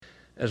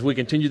As we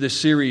continue this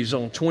series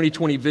on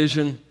 2020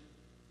 vision,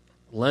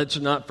 let's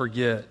not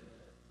forget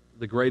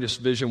the greatest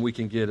vision we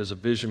can get is a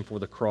vision for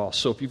the cross.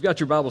 So if you've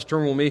got your Bibles,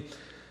 turn with me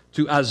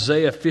to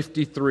Isaiah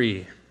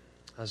 53.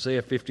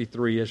 Isaiah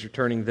 53, as you're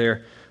turning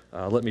there,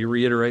 let me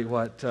reiterate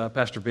what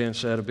Pastor Ben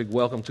said. A big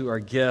welcome to our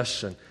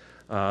guests. And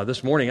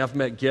this morning I've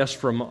met guests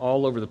from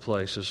all over the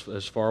place,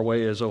 as far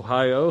away as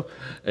Ohio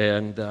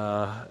and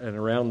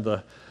around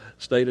the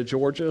state of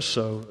Georgia.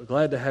 So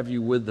glad to have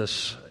you with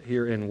us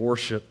here in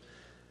worship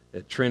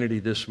at Trinity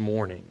this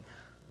morning.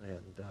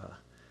 And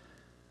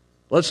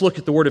let's look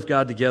at the Word of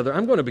God together.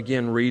 I'm going to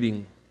begin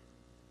reading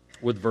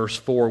with verse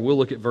 4. We'll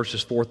look at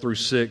verses 4 through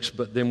 6,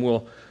 but then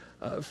we'll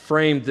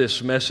frame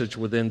this message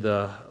within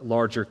the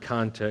larger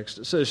context.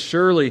 It says,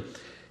 "Surely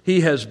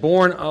He has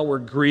borne our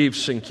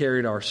griefs and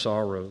carried our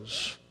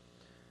sorrows.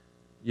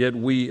 Yet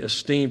we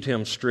esteemed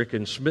Him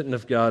stricken, smitten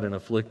of God, and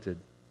afflicted.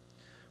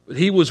 But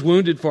He was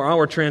wounded for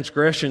our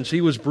transgressions. He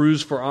was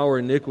bruised for our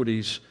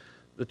iniquities.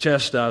 The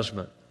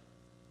chastisement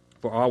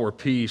for our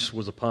peace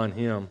was upon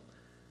Him.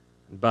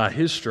 And by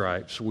His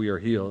stripes we are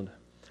healed.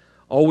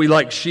 All we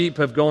like sheep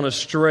have gone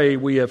astray.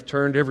 We have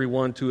turned every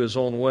one to his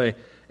own way.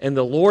 And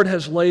the Lord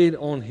has laid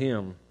on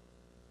Him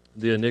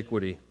the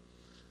iniquity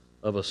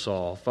of us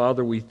all."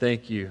 Father, we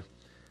thank You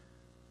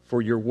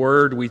for Your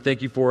Word. We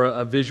thank You for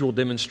a visual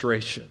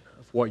demonstration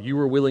of what You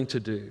were willing to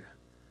do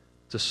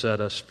to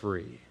set us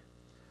free.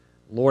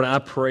 Lord, I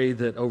pray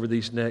that over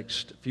these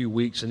next few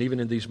weeks and even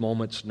in these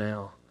moments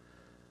now,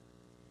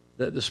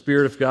 that the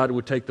Spirit of God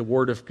would take the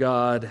Word of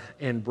God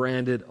and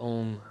brand it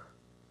on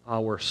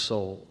our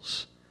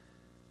souls.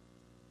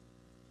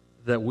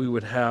 That we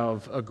would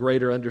have a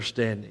greater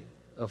understanding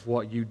of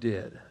what You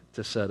did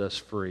to set us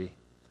free.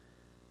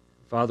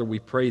 Father, we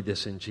pray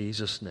this in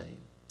Jesus' name.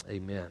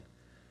 Amen.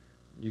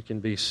 You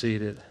can be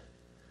seated.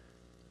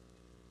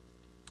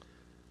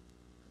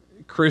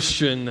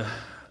 Christian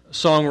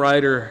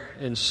songwriter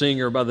and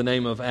singer by the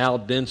name of Al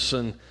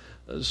Denson.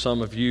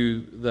 Some of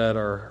you that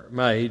are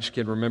my age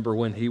can remember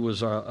when he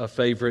was a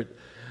favorite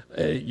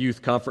at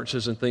youth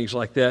conferences and things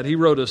like that. He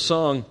wrote a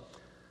song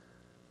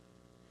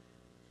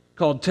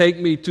called "Take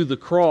Me to the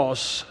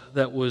Cross"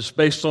 that was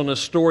based on a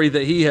story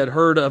that he had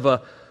heard of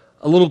a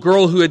little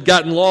girl who had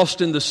gotten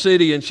lost in the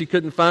city and she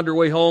couldn't find her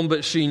way home,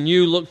 but she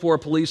looked for a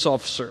police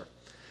officer.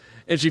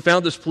 And she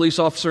found this police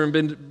officer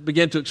and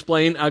began to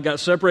explain, "I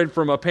got separated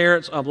from my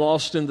parents, I'm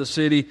lost in the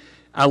city,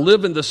 I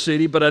live in the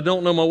city, but I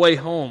don't know my way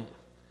home."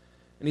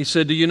 And he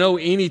said, "Do you know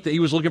anything?" He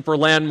was looking for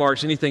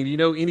landmarks, anything. "Do you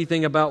know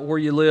anything about where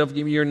you live?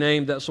 Give me your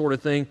name," that sort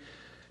of thing.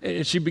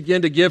 And she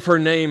began to give her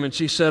name, and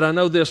she said, "I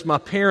know this, my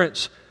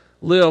parents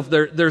live,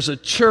 there's a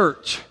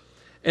church,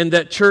 and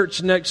that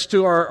church next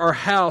to our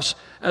house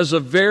has a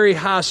very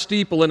high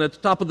steeple, and at the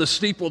top of the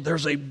steeple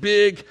there's a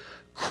big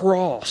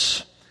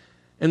cross."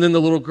 And then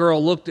the little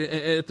girl looked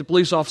at the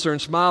police officer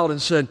and smiled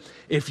and said,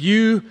 "If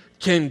you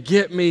can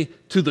get me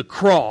to the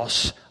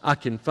cross, I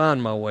can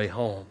find my way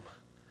home."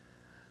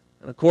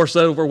 And of course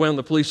that overwhelmed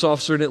the police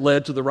officer, and it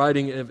led to the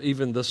writing of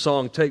even the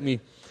song, "Take Me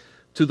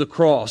to the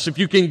Cross." If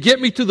you can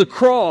get me to the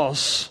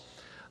cross,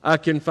 I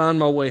can find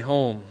my way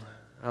home.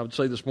 I would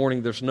say this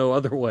morning there's no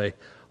other way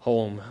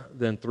home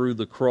than through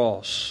the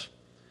cross.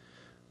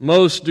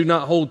 Most do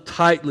not hold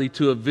tightly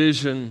to a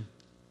vision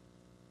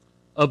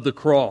of the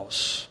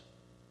cross.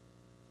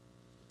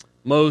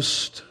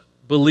 Most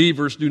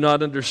believers do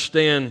not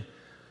understand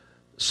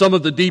some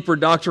of the deeper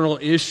doctrinal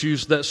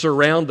issues that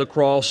surround the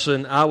cross,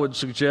 and I would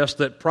suggest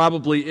that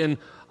probably in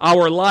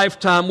our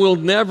lifetime we'll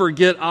never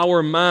get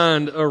our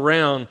mind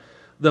around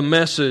the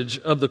message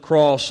of the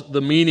cross, the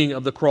meaning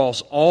of the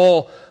cross,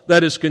 all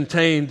that is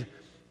contained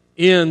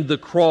in the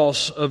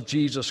cross of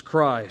Jesus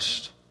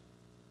Christ.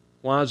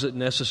 Why is it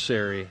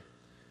necessary?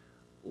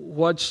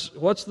 What's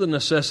the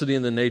necessity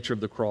and the nature of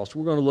the cross?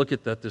 We're going to look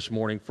at that this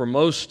morning. For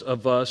most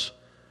of us,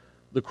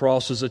 the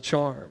cross is a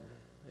charm.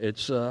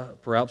 It's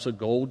perhaps a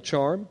gold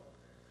charm,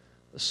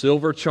 a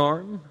silver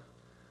charm.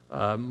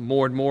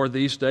 More and more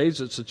these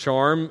days, it's a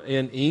charm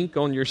in ink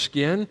on your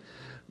skin,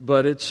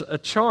 but it's a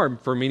charm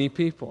for many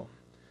people.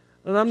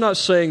 And I'm not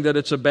saying that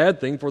it's a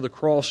bad thing for the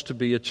cross to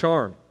be a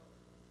charm.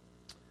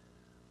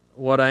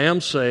 What I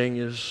am saying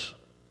is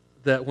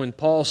that when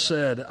Paul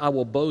said, "I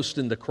will boast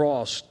in the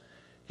cross,"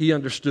 he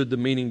understood the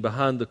meaning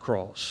behind the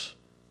cross.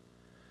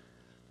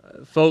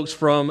 Folks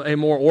from a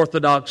more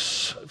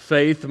orthodox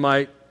faith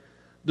might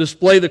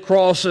display the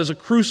cross as a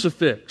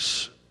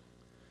crucifix.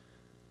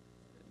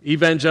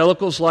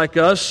 Evangelicals like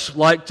us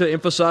like to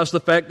emphasize the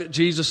fact that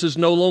Jesus is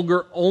no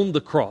longer on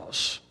the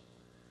cross.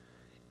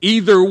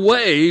 Either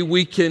way,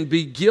 we can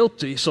be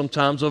guilty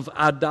sometimes of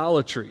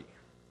idolatry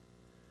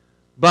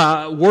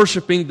by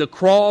worshiping the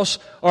cross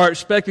or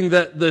expecting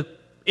that the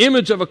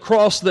image of a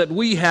cross that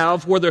we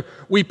have, whether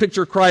we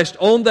picture Christ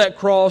on that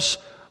cross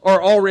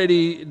or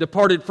already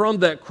departed from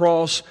that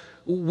cross,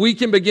 we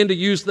can begin to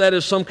use that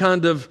as some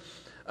kind of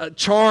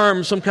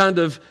charm, some kind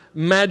of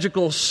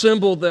magical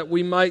symbol that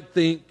we might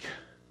think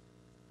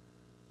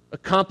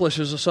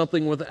accomplishes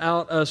something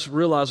without us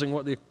realizing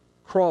what the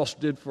cross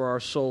did for our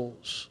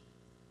souls.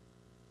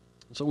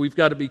 So we've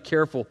got to be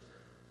careful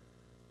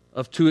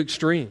of two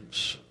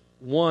extremes.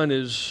 One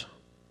is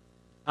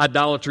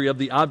idolatry of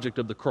the object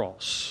of the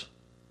cross.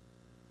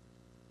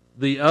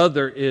 The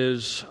other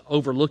is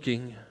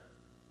overlooking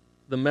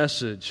the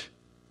message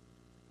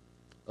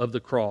of the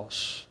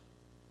cross.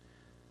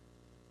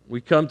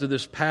 We come to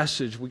this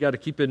passage, we got to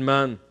keep in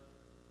mind,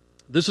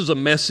 this is a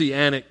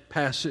messianic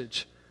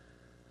passage.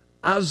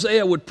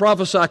 Isaiah would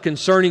prophesy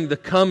concerning the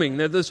coming.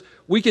 Now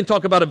we can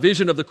talk about a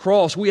vision of the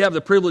cross. We have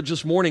the privilege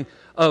this morning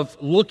of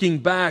looking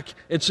back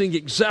and seeing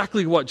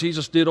exactly what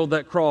Jesus did on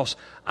that cross.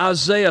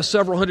 Isaiah,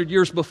 several hundred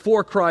years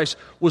before Christ,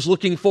 was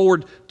looking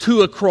forward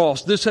to a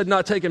cross. This had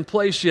not taken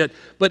place yet,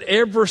 but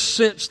ever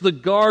since the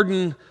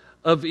Garden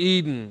of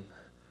Eden,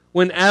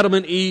 when Adam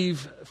and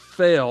Eve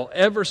fell,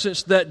 ever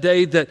since that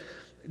day that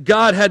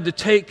God had to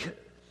take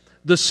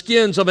the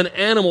skins of an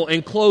animal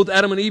and clothe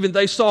Adam and Eve, and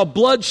they saw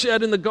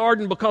bloodshed in the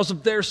garden because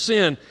of their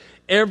sin.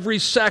 Every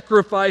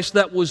sacrifice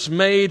that was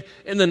made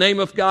in the name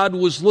of God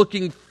was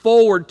looking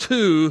forward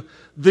to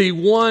the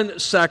one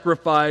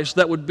sacrifice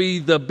that would be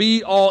the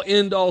be-all,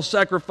 end-all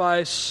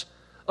sacrifice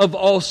of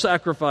all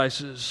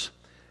sacrifices.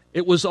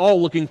 It was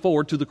all looking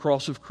forward to the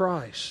cross of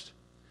Christ.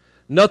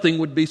 Nothing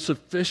would be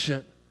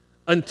sufficient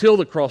until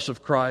the cross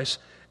of Christ,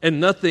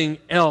 and nothing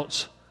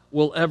else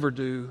will ever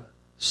do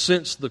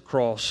since the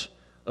cross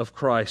of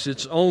Christ.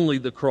 It's only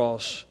the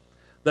cross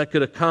that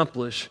could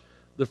accomplish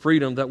the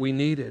freedom that we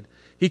needed.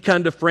 He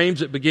kind of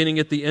frames it beginning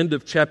at the end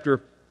of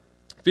chapter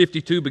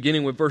 52,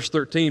 beginning with verse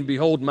 13,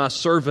 "Behold my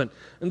servant."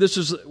 And this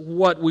is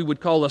what we would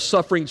call a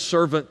suffering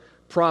servant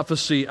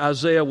prophecy.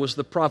 Isaiah was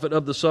the prophet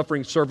of the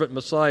suffering servant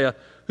Messiah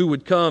who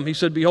would come. He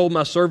said, "Behold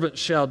my servant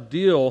shall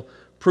deal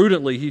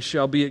prudently. He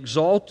shall be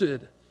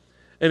exalted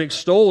and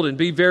extolled and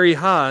be very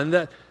high." And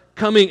that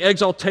coming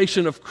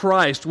exaltation of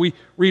Christ, we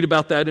read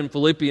about that in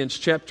Philippians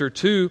chapter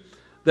 2,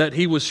 that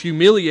he was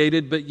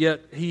humiliated, but yet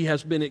he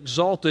has been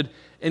exalted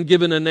and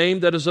given a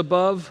name that is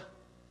above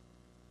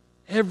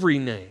every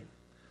name,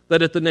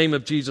 that at the name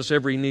of Jesus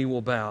every knee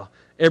will bow,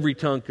 every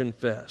tongue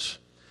confess.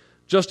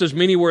 Just as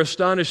many were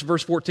astonished,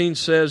 verse 14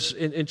 says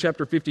in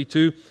chapter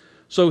 52,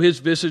 "So his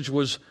visage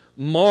was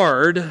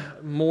marred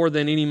more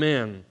than any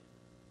man,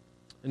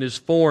 and his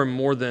form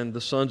more than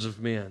the sons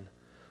of men.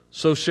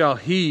 So shall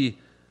he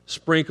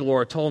sprinkle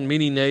or atone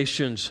many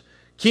nations.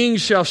 Kings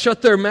shall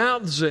shut their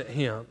mouths at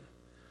him.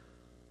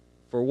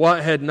 For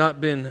what had not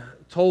been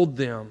told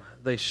them,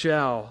 they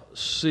shall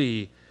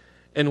see,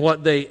 and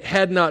what they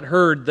had not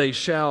heard, they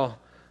shall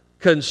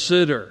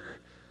consider."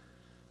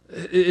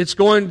 It's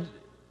going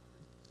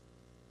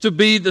to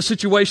be the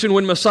situation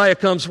when Messiah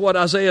comes, what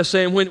Isaiah is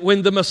saying.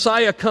 When the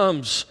Messiah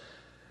comes,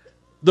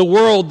 the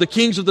world, the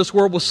kings of this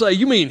world will say,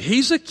 "You mean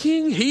he's a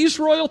king? He's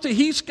royalty?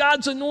 He's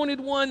God's anointed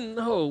one?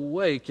 No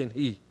way can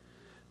he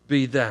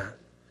be that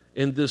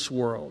in this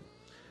world."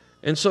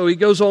 And so he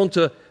goes on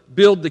to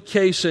build the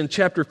case in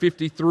chapter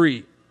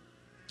 53.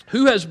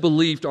 Who has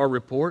believed our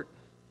report?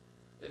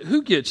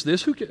 Who gets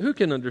this? Who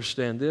can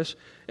understand this?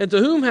 "And to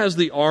whom has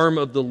the arm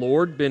of the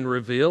Lord been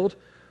revealed?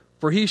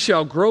 For he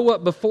shall grow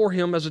up before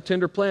him as a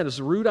tender plant, as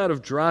a root out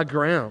of dry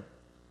ground."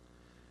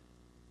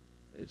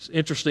 It's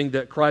interesting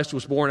that Christ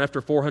was born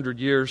after 400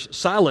 years,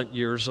 silent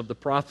years of the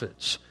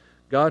prophets.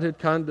 God had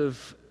kind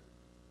of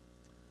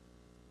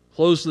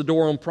closed the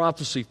door on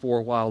prophecy for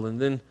a while, and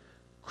then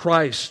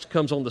Christ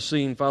comes on the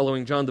scene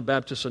following John the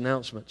Baptist's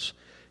announcements.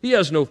 "He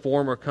has no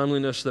form or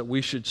comeliness that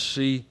we should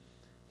see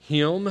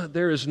him.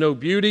 There is no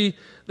beauty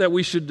that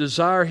we should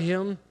desire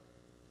him.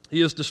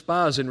 He is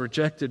despised and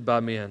rejected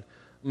by men,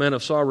 a man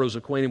of sorrows,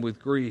 acquainted with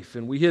grief,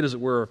 and we hid, as it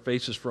were, our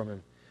faces from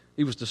him.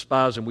 He was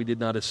despised, and we did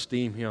not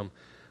esteem him."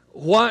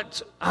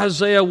 What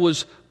Isaiah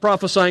was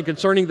prophesying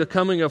concerning the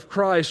coming of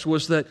Christ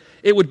was that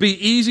it would be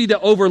easy to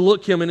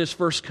overlook him in his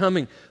first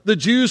coming. The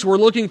Jews were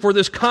looking for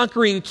this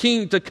conquering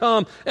king to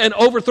come and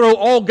overthrow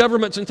all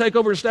governments and take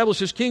over and establish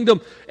his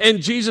kingdom.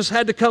 And Jesus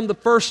had to come the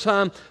first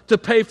time to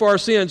pay for our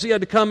sins. He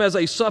had to come as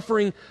a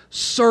suffering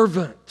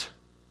servant.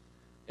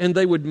 And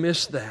they would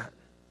miss that.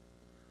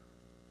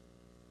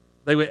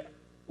 They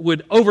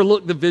would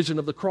overlook the vision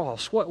of the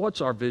cross. What's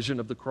our vision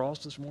of the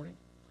cross this morning?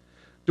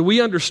 Do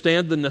we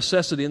understand the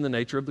necessity and the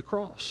nature of the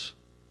cross?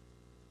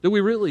 Do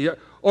we really?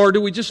 Or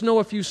do we just know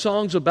a few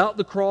songs about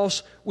the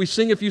cross? We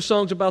sing a few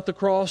songs about the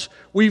cross.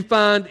 We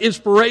find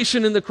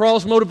inspiration in the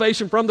cross,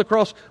 motivation from the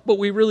cross, but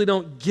we really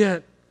don't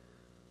get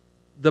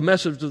the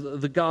message of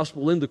the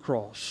gospel in the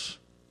cross.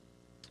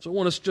 So I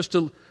want us just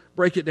to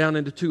break it down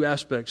into two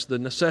aspects, the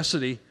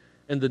necessity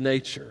and the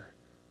nature.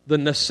 The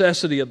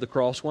necessity of the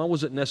cross, why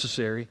was it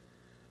necessary?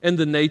 And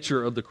the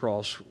nature of the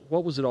cross,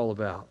 what was it all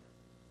about?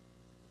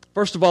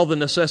 First of all, the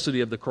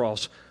necessity of the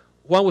cross.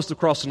 Why was the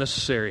cross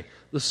necessary?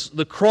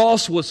 The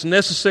cross was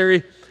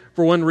necessary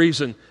for one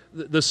reason,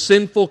 the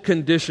sinful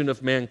condition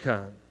of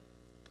mankind.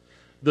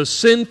 The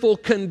sinful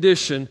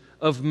condition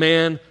of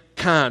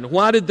mankind.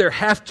 Why did there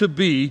have to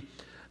be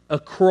a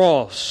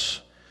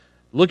cross?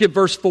 Look at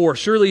verse 4.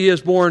 "Surely he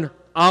has borne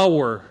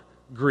our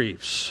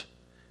griefs,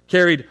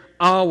 carried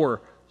our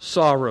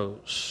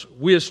sorrows.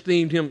 We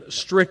esteemed him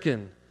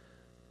stricken,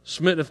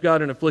 smitten of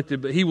God and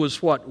afflicted." But he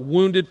was what?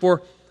 Wounded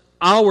for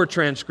our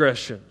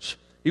transgressions.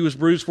 He was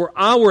bruised for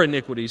our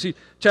iniquities.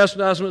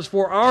 Chastisement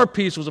for our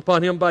peace was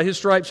upon Him. By His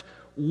stripes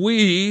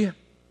we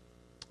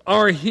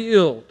are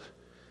healed.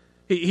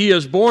 He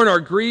has borne our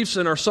griefs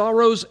and our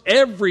sorrows,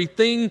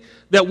 everything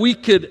that we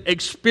could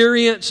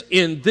experience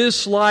in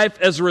this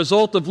life as a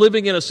result of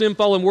living in a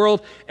sin-fallen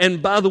world.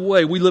 And by the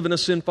way, we live in a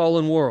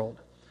sin-fallen world.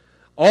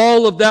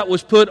 All of that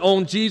was put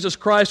on Jesus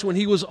Christ when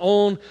He was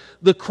on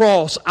the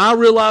cross. I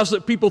realize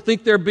that people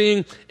think they're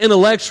being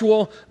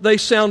intellectual. They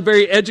sound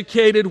very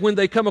educated when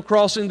they come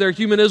across in their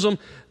humanism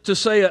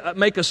to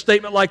make a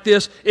statement like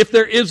this. If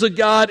there is a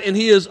God and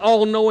He is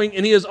all-knowing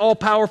and He is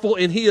all-powerful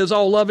and He is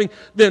all-loving,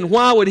 then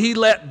why would He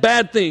let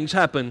bad things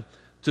happen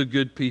to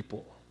good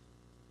people?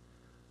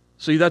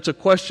 See, that's a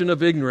question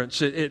of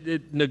ignorance.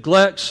 It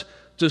neglects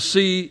to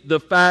see the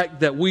fact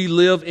that we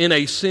live in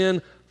a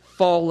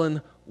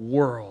sin-fallen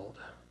world.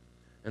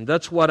 And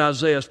that's what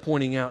Isaiah is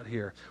pointing out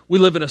here. We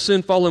live in a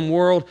sin-fallen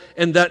world,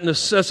 and that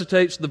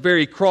necessitates the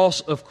very cross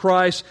of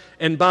Christ.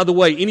 And by the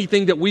way,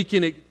 anything that we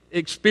can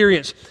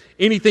experience,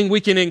 anything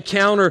we can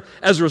encounter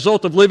as a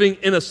result of living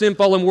in a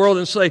sin-fallen world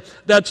and say,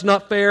 that's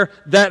not fair,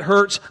 that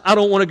hurts, I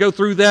don't want to go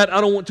through that,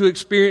 I don't want to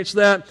experience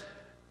that.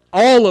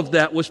 All of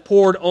that was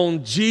poured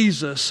on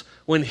Jesus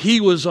when He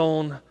was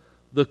on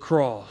the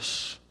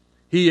cross.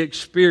 He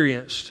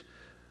experienced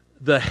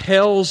the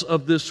hells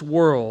of this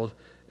world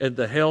and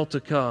the hell to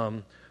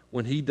come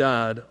when He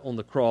died on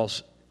the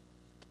cross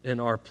in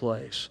our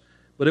place.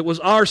 But it was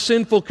our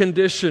sinful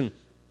condition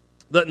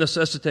that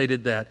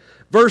necessitated that.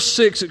 Verse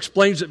 6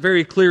 explains it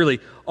very clearly.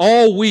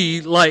 All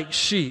we, like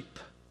sheep,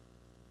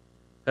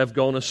 have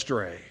gone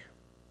astray.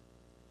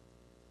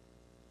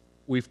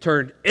 We've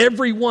turned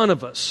every one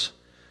of us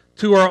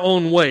to our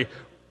own way.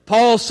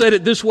 Paul said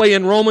it this way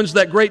in Romans,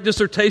 that great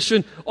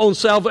dissertation on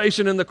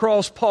salvation and the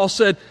cross. Paul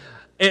said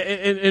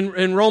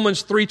in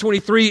Romans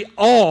 3:23,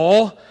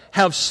 all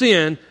have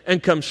sinned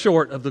and come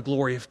short of the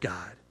glory of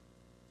God.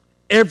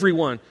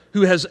 Everyone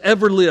who has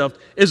ever lived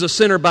is a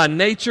sinner by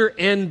nature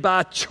and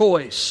by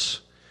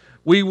choice.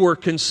 We were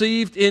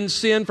conceived in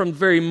sin from the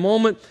very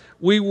moment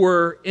we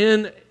were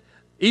in,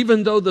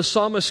 even though the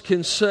psalmist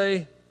can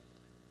say,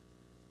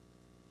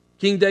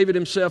 King David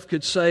himself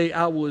could say,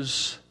 I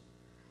was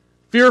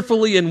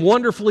fearfully and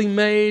wonderfully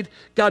made.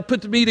 God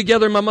put me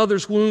together in my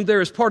mother's womb.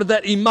 There is part of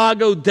that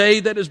imago Dei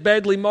that is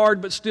badly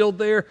marred, but still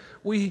there.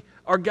 We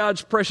are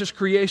God's precious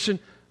creation.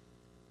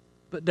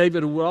 But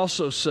David would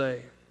also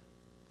say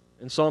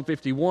in Psalm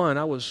 51,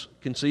 I was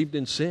conceived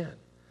in sin.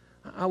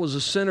 I was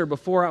a sinner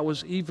before I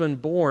was even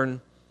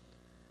born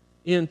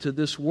into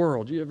this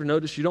world. You ever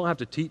notice you don't have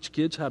to teach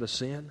kids how to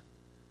sin?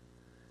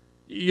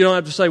 You don't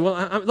have to say,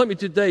 well, let me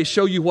today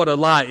show you what a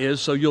lie is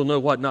so you'll know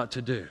what not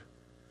to do.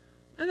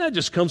 And that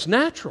just comes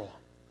natural.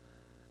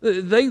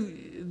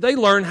 They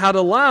learn how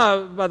to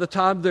lie by the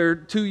time they're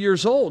 2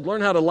 years old.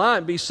 Learn how to lie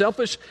and be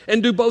selfish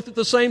and do both at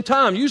the same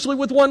time, usually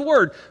with one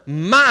word,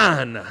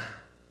 mine.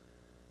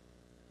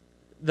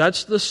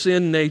 That's the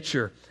sin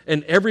nature.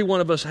 And every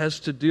one of us has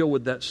to deal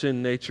with that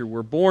sin nature.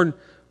 We're born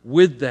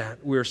with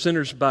that. We're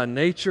sinners by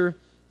nature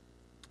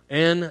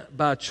and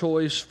by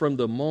choice from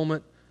the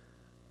moment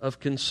of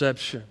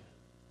conception.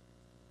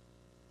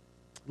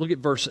 Look at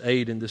verse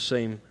 8 in this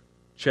same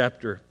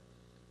chapter.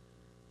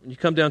 When you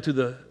come down to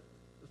the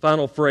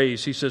final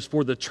phrase, he says,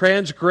 for the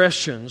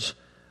transgressions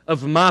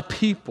of my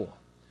people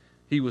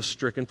He was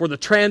stricken. For the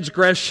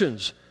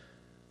transgressions,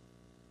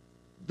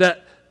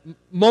 that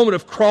moment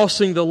of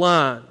crossing the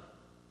line,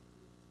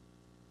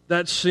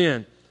 that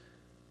sin,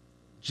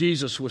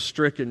 Jesus was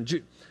stricken.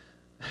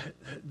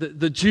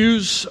 The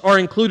Jews are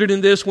included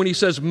in this when He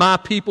says, my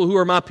people. Who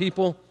are my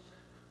people?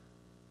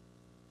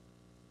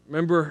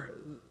 Remember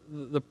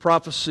the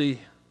prophecy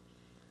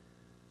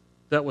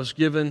that was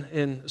given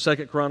in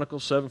 2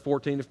 Chronicles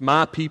 7:14. If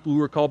my people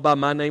who are called by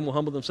my name will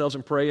humble themselves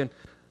and pray and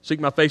seek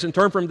my face and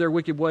turn from their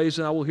wicked ways,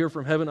 and I will hear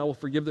from heaven, I will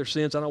forgive their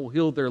sins, and I will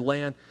heal their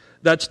land.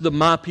 That's the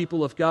my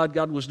people of God.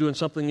 God was doing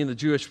something in the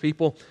Jewish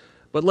people.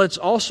 But let's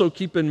also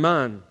keep in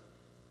mind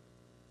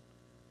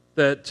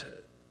that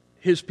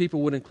His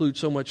people would include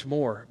so much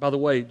more. By the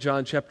way,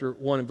 John chapter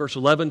 1 and verse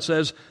 11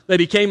 says that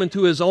He came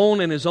into His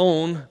own, and His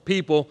own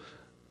people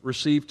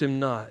received Him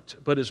not.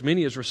 But as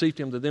many as received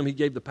Him, to them He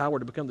gave the power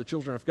to become the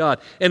children of God.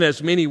 And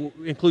as many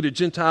included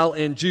Gentile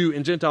and Jew.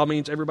 And Gentile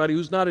means everybody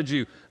who's not a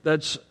Jew.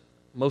 That's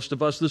most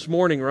of us this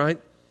morning, right?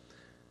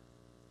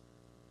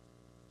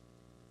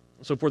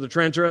 So for the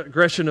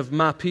transgression of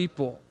my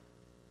people,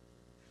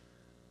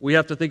 we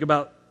have to think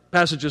about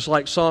passages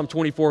like Psalm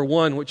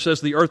 24:1, which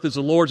says, the earth is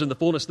the Lord's and the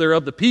fullness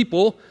thereof, the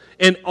people,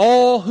 and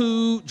all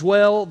who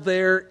dwell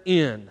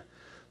therein.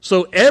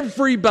 So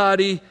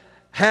everybody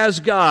has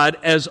God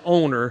as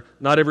owner.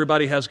 Not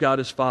everybody has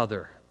God as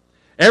Father.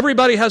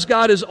 Everybody has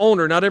God as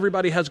owner. Not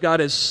everybody has God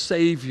as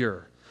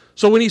Savior.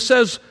 So when He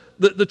says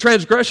the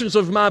transgressions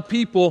of my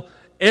people,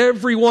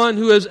 everyone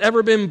who has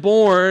ever been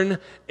born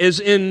is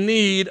in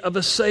need of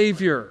a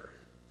Savior,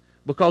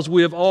 because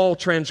we have all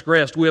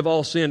transgressed, we have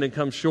all sinned and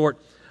come short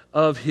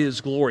of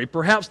His glory.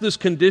 Perhaps this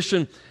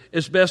condition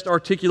is best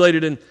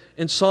articulated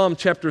in Psalm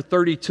chapter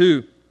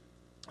 32.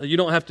 You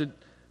don't have to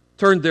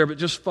turn there, but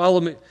just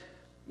follow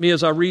me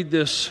as I read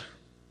this.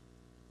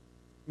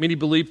 Many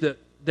believe that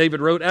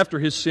David wrote after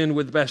his sin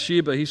with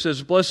Bathsheba. He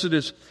says, "Blessed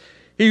is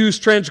he whose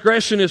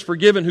transgression is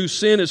forgiven, whose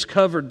sin is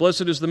covered.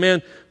 Blessed is the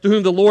man to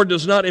whom the Lord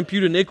does not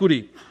impute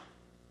iniquity,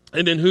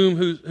 and in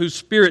whose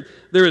spirit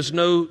there is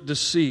no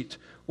deceit.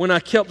 When I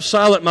kept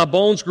silent, my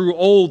bones grew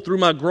old through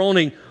my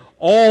groaning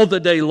all the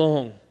day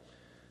long.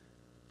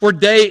 For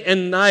day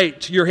and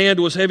night your hand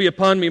was heavy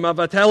upon me. My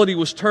vitality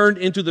was turned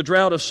into the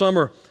drought of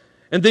summer."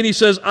 And then he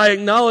says, "I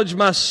acknowledge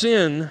my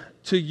sin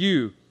to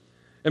you,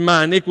 and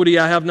my iniquity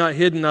I have not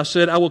hidden. I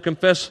said, I will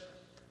confess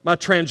my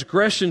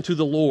transgression to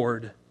the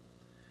Lord,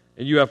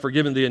 and you have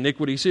forgiven the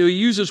iniquity." So he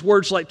uses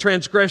words like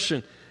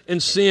transgression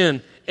and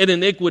sin and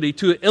iniquity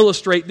to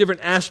illustrate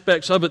different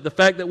aspects of it. The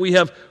fact that we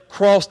have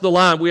crossed the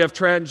line, we have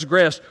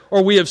transgressed,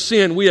 or we have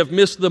sinned, we have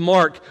missed the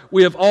mark,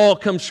 we have all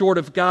come short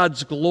of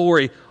God's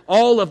glory.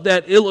 All of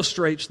that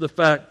illustrates the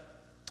fact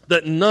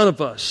that none of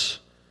us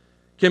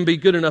can be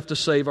good enough to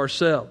save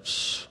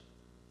ourselves.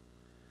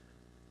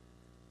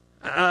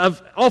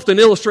 I've often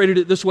illustrated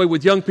it this way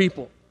with young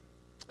people.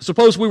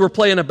 Suppose we were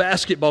playing a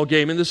basketball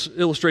game, and this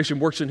illustration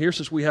works in here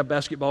since we have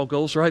basketball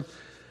goals, right?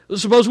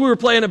 Suppose we were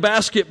playing a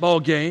basketball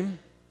game,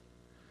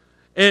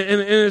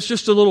 and it's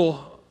just a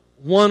little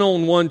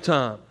one-on-one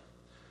time.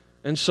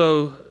 And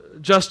so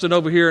Justin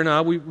over here and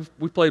I, we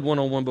played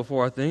one-on-one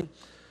before, I think.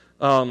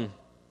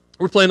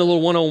 We're playing a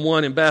little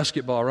one-on-one in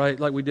basketball, right?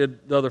 Like we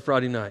did the other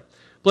Friday night.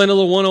 Playing a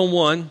little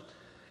one-on-one,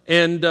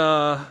 and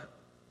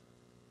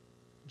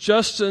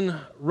Justin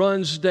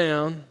runs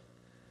down,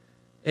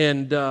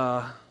 and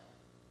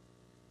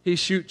he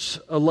shoots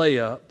a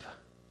layup,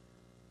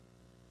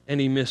 and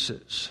he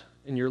misses.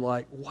 And you're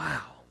like,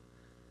 wow,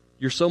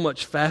 you're so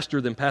much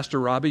faster than Pastor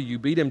Robbie. You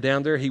beat him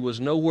down there. He was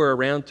nowhere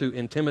around to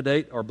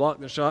intimidate or block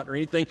the shot or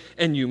anything,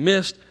 and you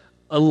missed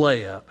a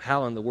layup.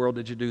 How in the world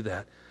did you do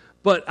that?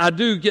 But I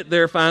do get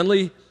there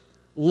finally,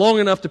 long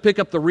enough to pick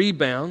up the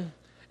rebound,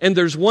 and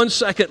there's 1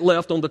 second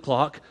left on the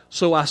clock,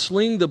 so I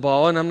sling the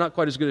ball, and I'm not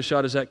quite as good a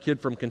shot as that kid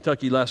from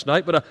Kentucky last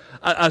night, but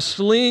I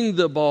sling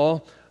the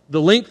ball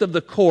the length of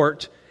the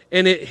court,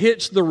 and it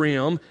hits the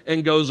rim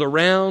and goes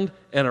around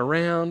and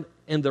around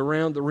and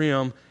around the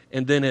rim,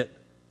 and then it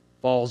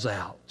falls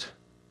out.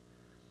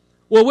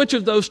 Well, which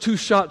of those two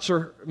shots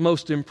are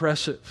most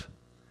impressive?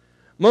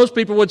 Most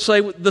people would say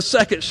the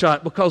second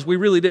shot, because we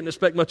really didn't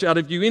expect much out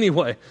of you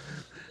anyway.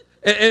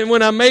 And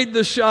when I made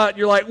the shot,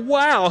 you're like,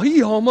 wow,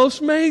 he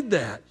almost made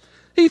that.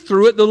 He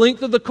threw it the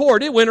length of the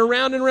court. It went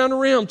around and around the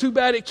rim. Too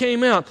bad it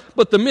came out.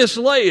 But the missed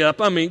layup,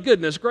 I mean,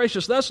 goodness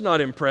gracious, that's not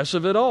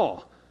impressive at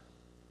all.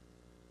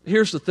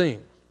 Here's the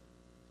thing.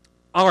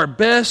 Our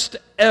best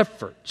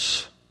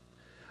efforts,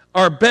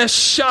 our best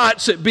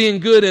shots at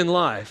being good in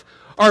life,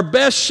 our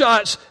best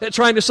shots at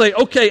trying to say,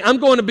 okay, I'm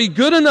going to be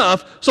good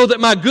enough so that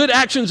my good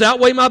actions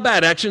outweigh my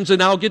bad actions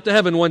and I'll get to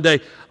heaven one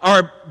day.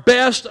 Our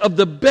best of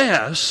the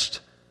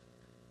best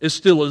is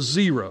still a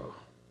 0.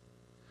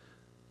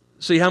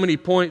 See, how many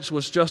points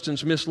was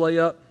Justin's missed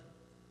layup?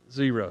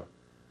 0.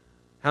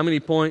 How many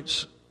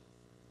points?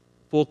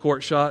 Full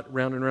court shot,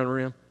 round and round the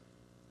rim?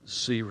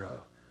 0.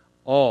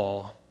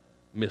 All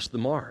miss the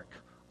mark.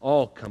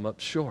 All come up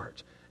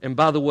short. And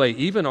by the way,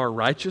 even our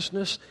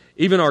righteousness,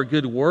 even our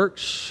good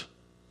works,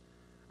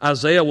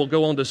 Isaiah will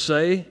go on to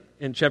say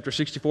in chapter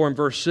 64 and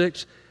verse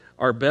 6,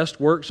 our best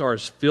works are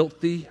as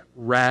filthy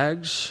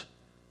rags.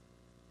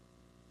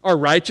 Our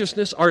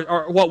righteousness,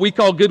 our what we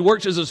call good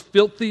works, is as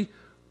filthy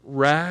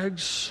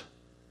rags.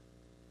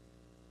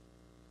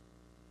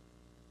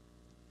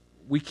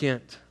 We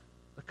can't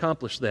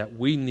accomplish that.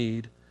 We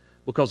need,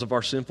 because of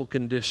our sinful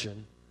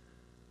condition,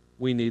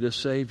 we need a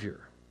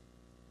Savior.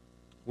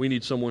 We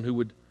need someone who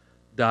would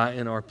die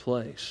in our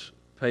place,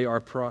 pay our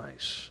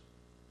price.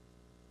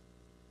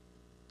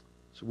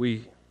 So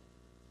we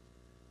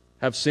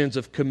have sins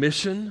of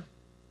commission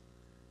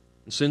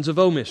and sins of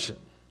omission.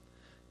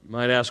 You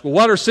might ask, well,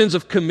 what are sins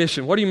of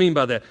commission? What do you mean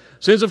by that?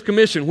 Sins of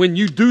commission, when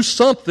you do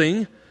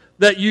something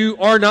that you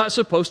are not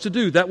supposed to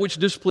do, that which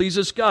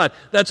displeases God.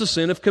 That's a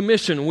sin of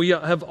commission. We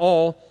have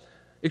all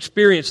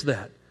experienced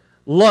that.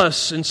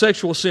 Lust and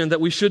sexual sin that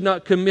we should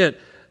not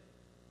commit.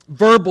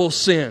 Verbal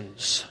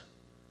sins.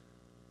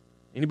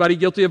 Anybody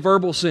guilty of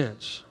verbal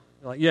sins?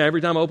 Like, yeah,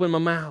 every time I open my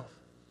mouth.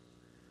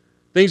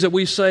 Things that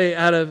we say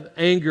out of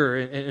anger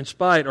and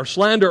spite, or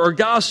slander or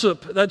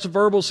gossip, that's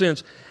verbal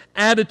sins.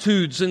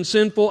 Attitudes and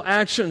sinful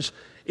actions,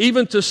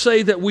 even to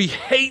say that we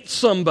hate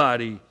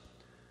somebody.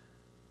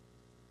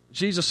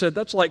 Jesus said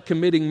that's like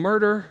committing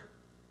murder.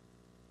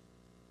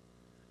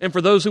 And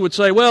for those who would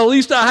say, well, at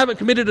least I haven't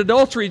committed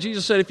adultery,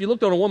 Jesus said, if you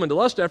looked on a woman to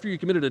lust after, you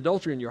committed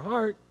adultery in your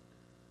heart.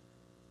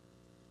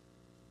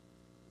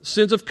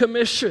 Sins of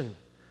commission,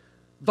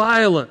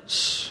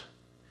 violence.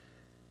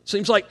 It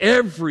seems like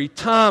every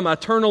time I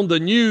turn on the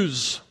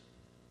news,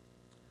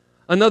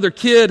 another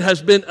kid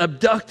has been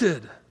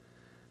abducted.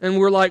 And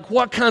we're like,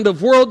 what kind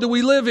of world do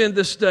we live in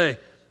this day?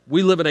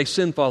 We live in a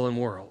sin-fallen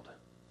world.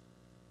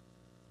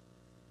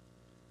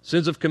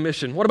 Sins of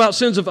commission. What about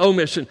sins of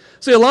omission?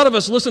 See, a lot of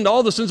us listen to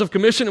all the sins of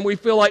commission and we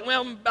feel like,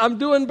 well, I'm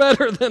doing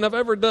better than I've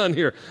ever done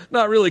here.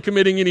 Not really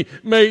committing any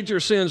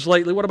major sins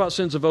lately. What about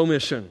sins of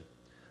omission?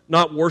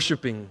 Not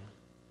worshiping.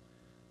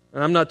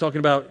 And I'm not talking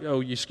about,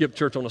 you skip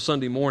church on a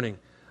Sunday morning.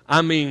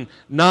 I mean,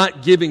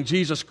 not giving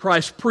Jesus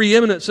Christ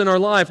preeminence in our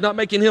life, not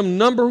making Him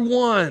number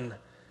one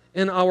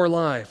in our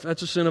life.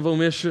 That's a sin of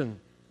omission.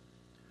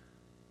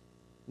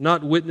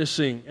 Not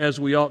witnessing as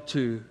we ought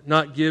to,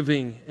 not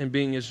giving and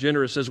being as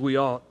generous as we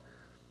ought.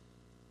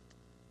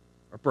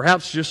 Or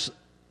perhaps just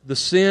the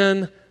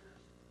sin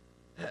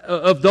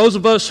of those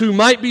of us who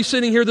might be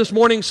sitting here this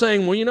morning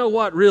saying, well, you know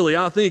what, really,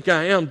 I think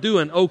I am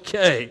doing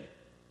okay.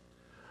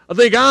 I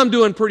think I'm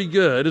doing pretty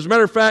good. As a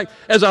matter of fact,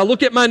 as I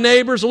look at my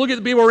neighbors, I look at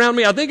the people around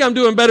me, I think I'm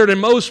doing better than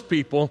most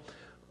people.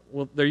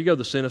 Well, there you go,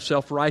 the sin of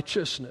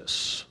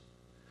self-righteousness.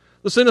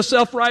 The sin of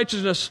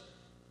self-righteousness.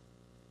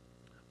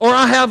 Or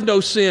I have no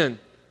sin.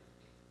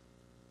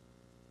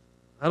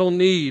 I don't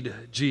need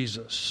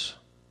Jesus.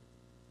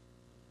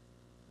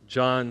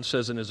 John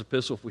says in his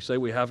epistle, if we say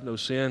we have no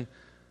sin,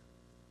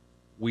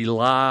 we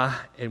lie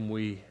and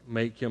we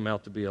make Him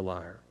out to be a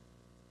liar.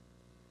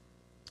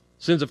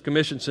 Sins of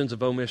commission, sins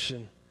of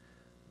omission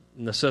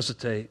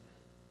necessitate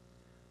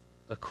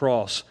a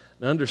cross.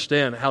 Now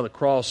understand how the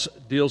cross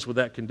deals with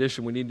that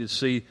condition. We need to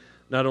see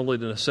not only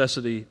the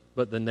necessity,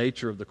 but the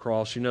nature of the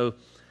cross. You know,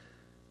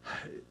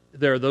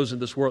 there are those in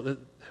this world that,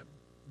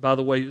 by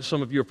the way,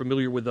 some of you are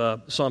familiar with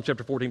Psalm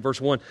chapter 14,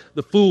 verse 1.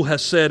 The fool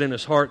has said in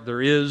his heart,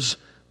 there is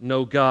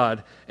no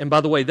God. And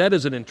by the way, that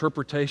is an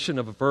interpretation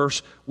of a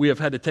verse. We have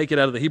had to take it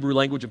out of the Hebrew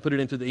language and put it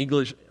into the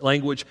English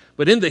language.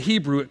 But in the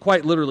Hebrew, it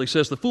quite literally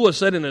says, the fool has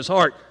said in his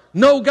heart,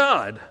 no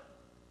God.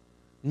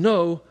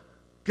 No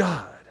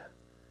God.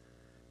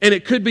 And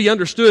it could be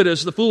understood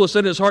as the fool has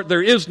said in his heart,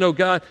 there is no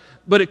God.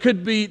 But it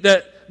could be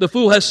that the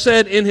fool has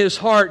said in his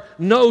heart,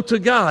 no to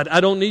God.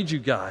 I don't need you,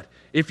 God.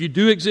 If you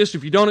do exist,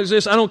 if you don't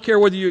exist, I don't care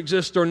whether you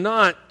exist or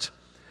not.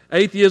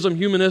 Atheism,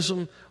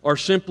 humanism are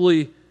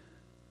simply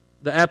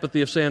the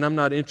apathy of saying, I'm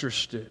not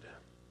interested.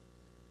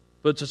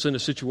 Puts us in a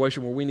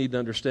situation where we need to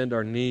understand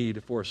our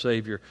need for a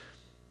Savior.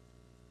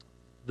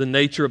 The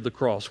nature of the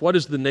cross. What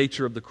is the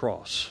nature of the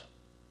cross?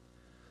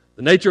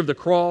 The nature of the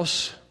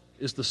cross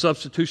is the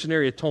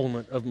substitutionary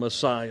atonement of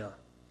Messiah.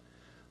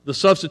 The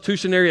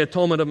substitutionary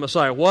atonement of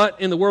Messiah. What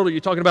in the world are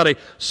you talking about? A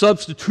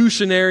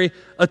substitutionary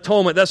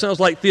atonement. That sounds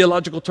like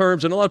theological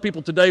terms, and a lot of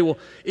people today will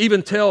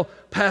even tell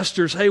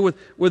pastors, hey, with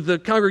the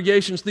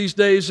congregations these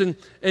days and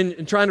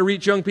trying to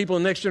reach young people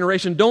in the next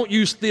generation, don't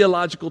use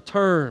theological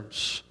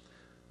terms.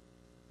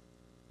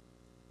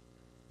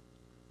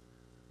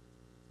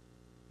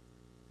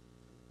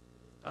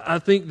 I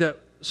think that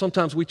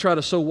sometimes we try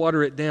to so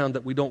water it down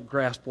that we don't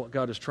grasp what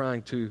God is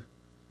trying to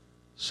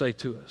say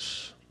to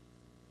us.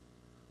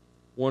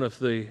 One of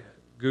the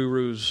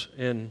gurus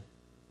in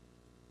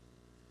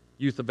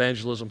youth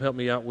evangelism, help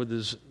me out with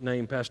his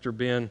name, Pastor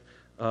Ben,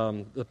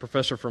 the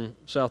professor from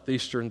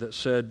Southeastern, that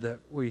said that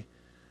we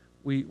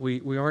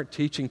aren't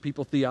teaching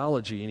people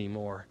theology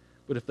anymore,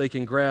 but if they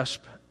can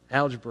grasp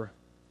algebra.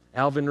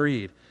 Alvin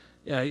Reed.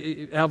 Yeah,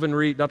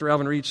 Dr.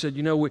 Alvin Reed said,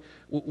 you know,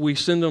 we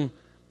send them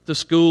to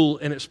school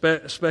and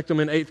expect them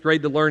in 8th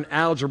grade to learn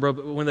algebra,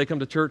 but when they come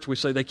to church, we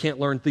say they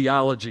can't learn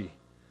theology.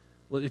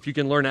 Well, if you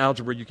can learn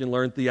algebra, you can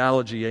learn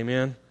theology,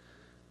 amen?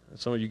 And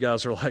some of you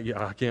guys are like,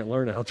 yeah, I can't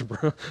learn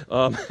algebra.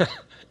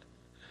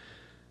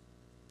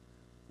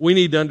 We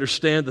need to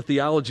understand the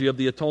theology of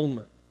the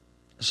atonement,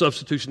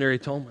 substitutionary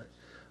atonement,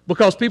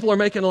 because people are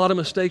making a lot of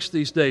mistakes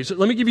these days.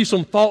 Let me give you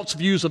some false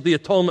views of the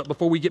atonement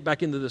before we get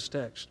back into this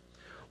text.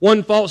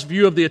 One false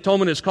view of the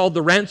atonement is called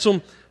the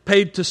ransom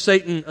paid to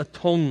Satan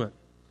atonement.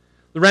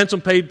 The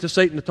ransom paid to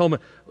Satan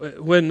atonement.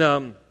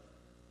 When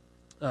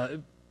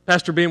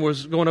Pastor Ben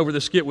was going over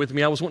the skit with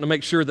me, I was wanting to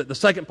make sure that the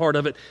second part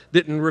of it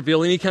didn't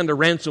reveal any kind of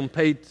ransom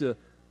paid to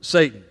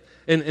Satan.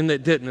 And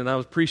it didn't, and I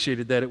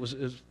appreciated that. It was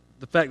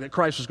the fact that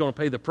Christ was going to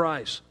pay the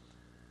price.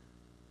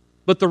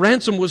 But the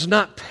ransom was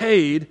not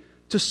paid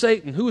to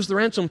Satan. Who was the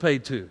ransom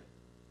paid to?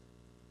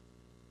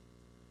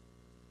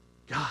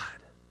 God.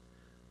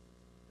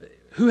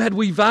 Who had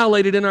we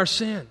violated in our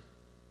sin?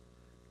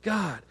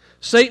 God.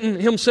 Satan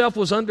himself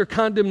was under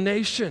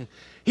condemnation.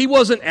 He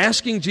wasn't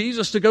asking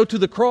Jesus to go to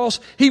the cross.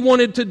 He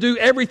wanted to do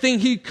everything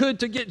he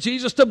could to get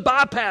Jesus to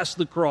bypass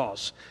the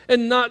cross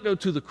and not go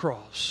to the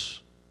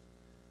cross.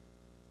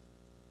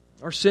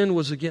 Our sin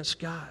was against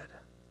God.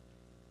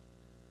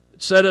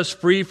 It set us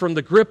free from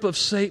the grip of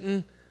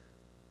Satan,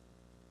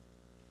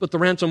 but the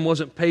ransom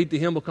wasn't paid to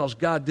him because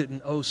God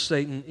didn't owe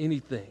Satan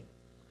anything.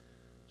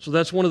 So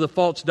that's one of the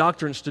false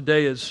doctrines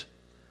today, is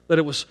that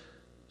it was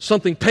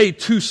something paid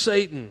to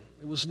Satan.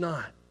 It was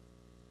not.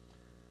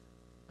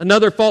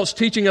 Another false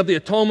teaching of the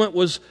atonement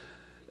was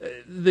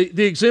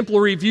the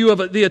exemplary view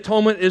of the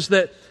atonement is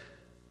that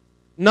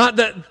not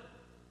that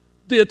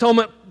the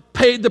atonement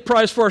paid the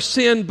price for our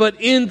sin, but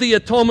in the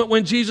atonement,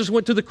 when Jesus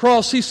went to the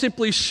cross, He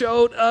simply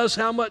showed us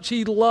how much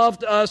He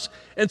loved us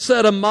and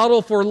set a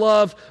model for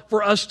love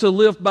for us to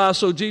live by.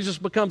 So Jesus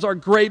becomes our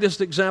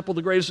greatest example,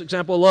 the greatest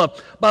example of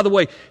love. By the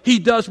way, He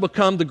does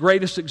become the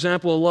greatest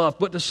example of love.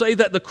 But to say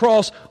that the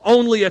cross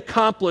only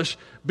accomplished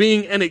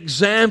being an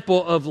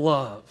example of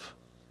love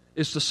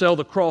is to sell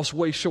the cross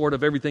way short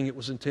of everything it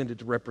was intended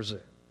to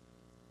represent.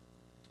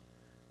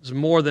 It's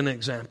more than an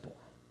example.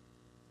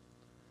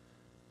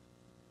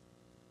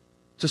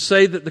 To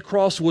say that the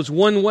cross was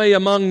one way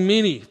among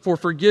many for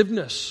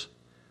forgiveness.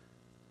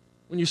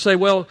 When you say,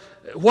 well,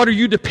 what are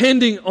you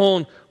depending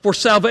on for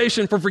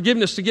salvation, for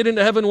forgiveness, to get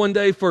into heaven one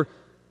day? For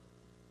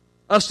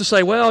us to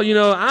say, well,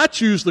 I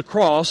choose the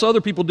cross.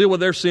 Other people deal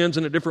with their sins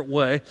in a different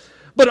way.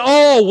 But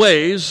all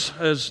ways,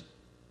 as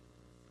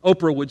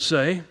Oprah would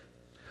say,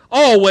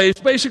 all ways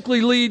basically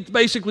lead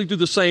to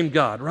the same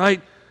God,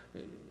 right?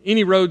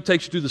 Any road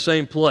takes you to the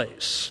same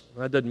place.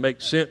 That doesn't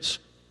make sense.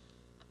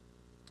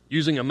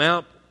 Using a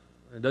map,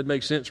 it doesn't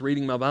make sense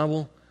reading my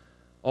Bible.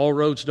 All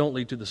roads don't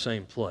lead to the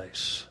same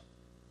place.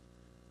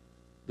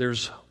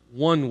 There's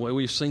one way.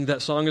 We sing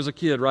that song as a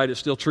kid, right? It's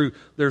still true.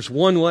 There's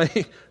one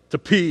way to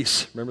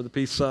peace. Remember the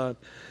peace sign?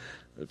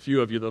 A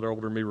few of you that are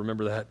older than me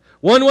remember that.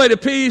 One way to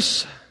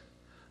peace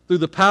through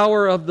the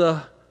power of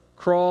the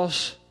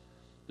cross.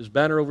 His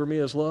banner over me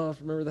is love.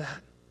 Remember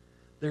that?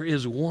 There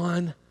is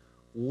one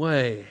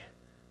way,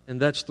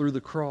 and that's through the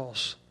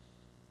cross.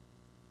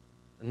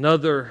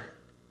 Another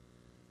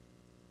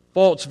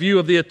false view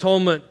of the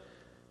atonement,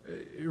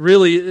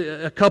 really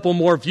a couple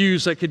more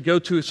views that could go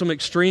to some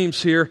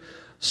extremes here.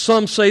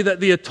 Some say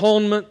that the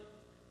atonement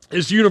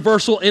is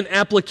universal in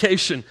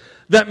application.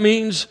 That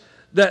means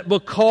that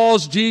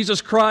because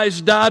Jesus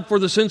Christ died for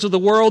the sins of the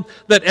world,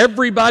 that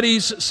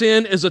everybody's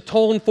sin is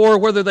atoned for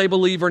whether they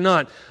believe or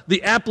not.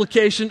 The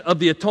application of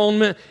the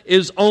atonement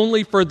is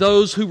only for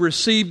those who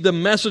receive the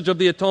message of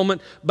the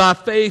atonement by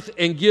faith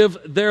and give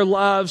their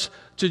lives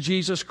to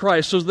Jesus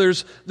Christ. So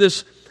there's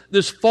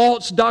this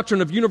false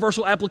doctrine of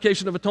universal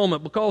application of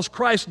atonement. Because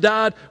Christ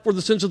died for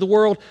the sins of the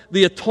world,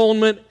 the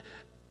atonement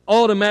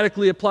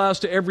automatically applies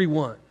to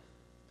everyone.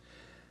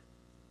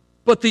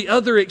 But the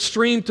other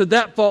extreme to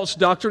that false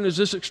doctrine is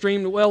this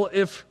extreme: well,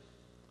 if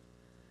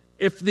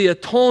the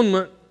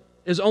atonement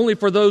is only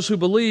for those who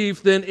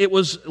believe, then it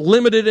was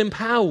limited in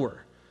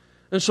power.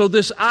 And so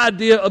this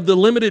idea of the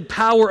limited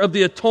power of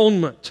the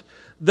atonement,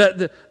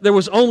 that there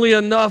was only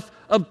enough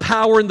of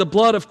power in the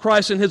blood of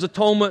Christ and His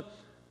atonement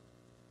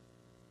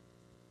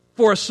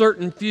for a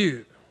certain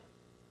few.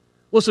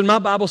 Listen, my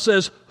Bible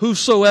says,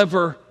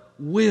 whosoever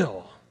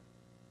will.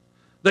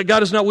 That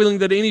God is not willing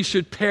that any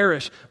should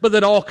perish, but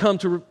that all come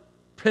to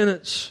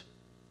repentance.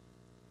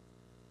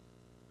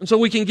 And so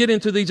we can get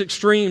into these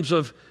extremes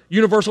of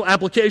universal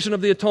application of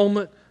the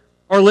atonement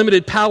or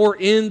limited power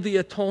in the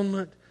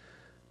atonement.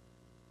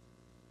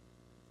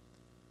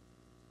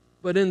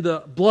 But in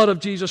the blood of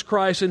Jesus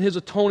Christ, in His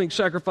atoning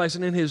sacrifice,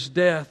 and in His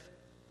death,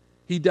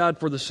 He died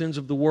for the sins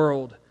of the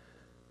world.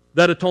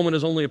 That atonement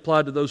is only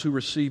applied to those who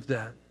receive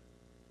that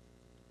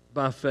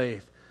by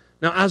faith.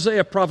 Now,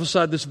 Isaiah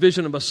prophesied this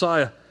vision of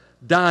Messiah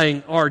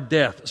dying our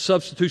death,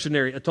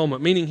 substitutionary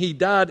atonement, meaning He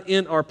died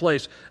in our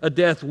place, a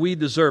death we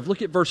deserve.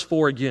 Look at verse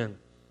 4 again.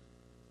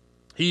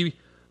 Jesus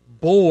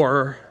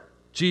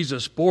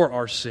bore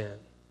our sin.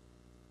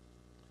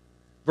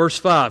 Verse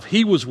 5,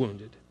 He was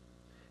wounded,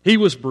 He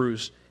was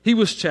bruised, He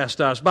was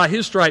chastised. By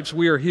His stripes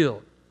we are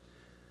healed.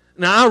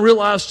 Now, I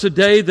realize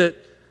today that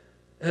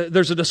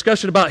there's a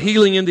discussion about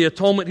healing in the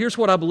atonement. Here's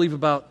what I believe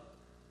about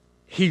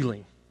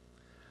healing.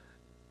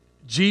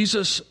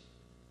 Jesus,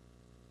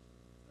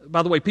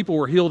 by the way, people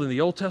were healed in the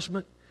Old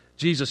Testament.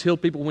 Jesus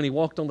healed people when He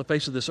walked on the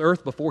face of this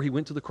earth before He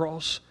went to the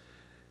cross.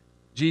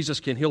 Jesus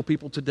can heal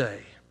people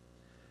today.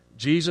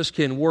 Jesus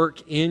can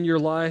work in your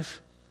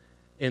life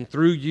and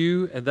through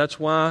you, and that's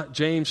why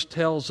James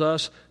tells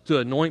us to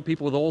anoint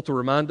people with oil to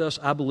remind us,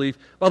 I believe.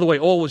 By the way,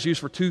 oil was used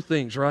for two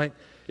things, right?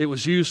 It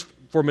was used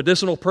for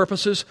medicinal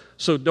purposes,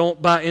 so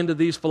don't buy into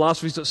these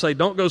philosophies that say,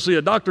 don't go see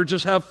a doctor,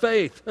 just have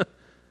faith.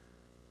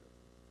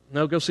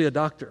 No, go see a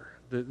doctor.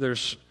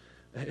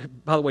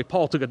 By the way,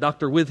 Paul took a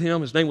doctor with him.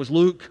 His name was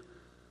Luke.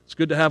 It's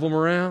good to have him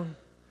around.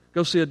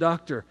 Go see a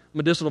doctor.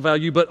 Medicinal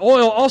value. But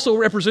oil also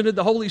represented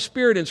the Holy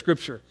Spirit in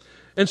Scripture.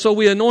 And so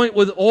we anoint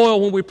with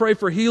oil when we pray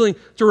for healing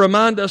to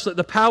remind us that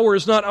the power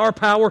is not our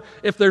power.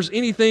 If there's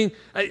anything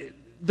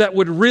that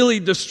would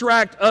really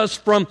distract us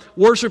from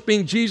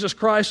worshiping Jesus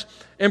Christ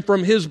and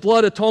from His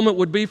blood atonement,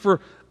 would be for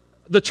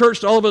the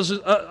church to all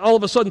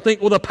of a sudden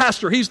think, well, the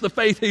pastor, he's the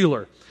faith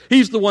healer.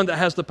 He's the one that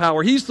has the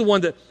power. He's the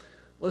one that,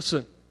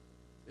 listen,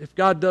 if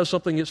God does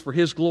something, it's for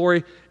His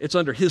glory. It's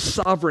under His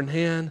sovereign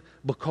hand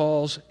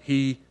because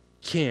He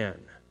can,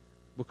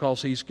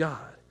 because He's God.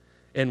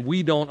 And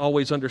we don't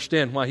always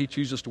understand why He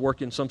chooses to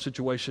work in some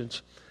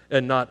situations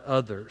and not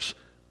others.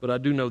 But I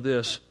do know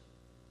this: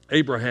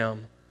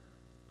 Abraham,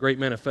 great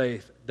man of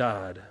faith,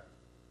 died.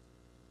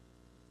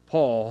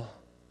 Paul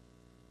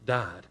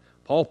died.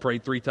 Paul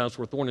prayed 3 times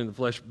for a thorn in the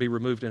flesh be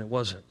removed, and it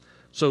wasn't.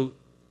 So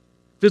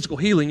physical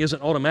healing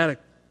isn't automatic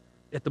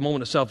at the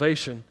moment of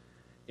salvation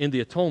in the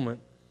atonement,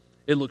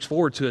 it looks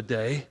forward to a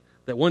day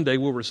that one day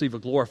we'll receive a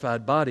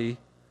glorified body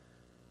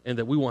and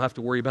that we won't have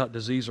to worry about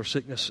disease or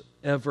sickness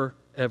ever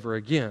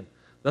again.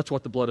 That's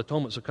what the blood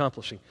atonement is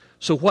accomplishing.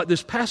 So what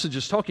this passage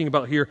is talking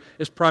about here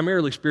is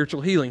primarily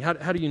spiritual healing. How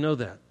do you know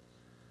that?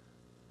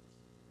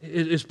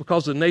 It's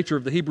because of the nature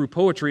of the Hebrew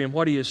poetry and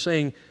what he is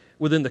saying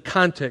within the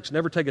context.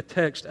 Never take a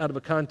text out of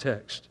a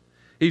context.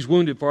 He's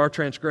wounded for our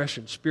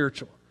transgressions,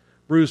 spiritual.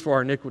 Bruised for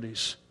our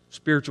iniquities,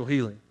 spiritual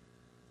healing.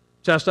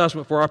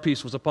 Chastisement for our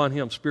peace was upon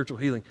him, spiritual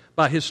healing.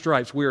 By his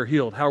stripes we are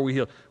healed. How are we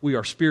healed? We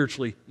are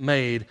spiritually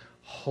made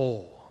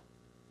whole.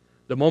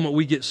 The moment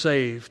we get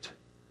saved,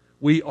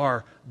 we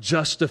are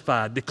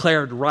justified,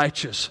 declared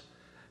righteous,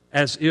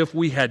 as if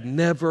we had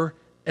never,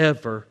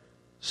 ever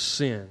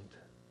sinned.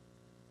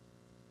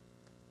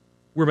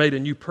 We're made a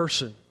new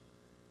person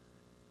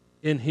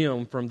in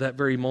him from that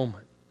very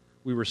moment.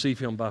 We receive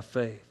him by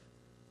faith.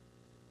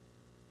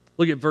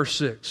 Look at verse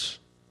 6.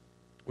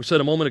 We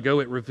said a moment ago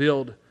it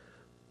revealed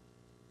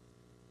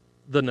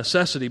the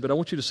necessity, but I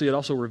want you to see it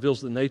also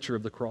reveals the nature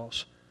of the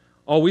cross.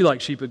 All we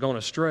like sheep had gone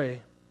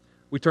astray.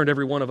 We turned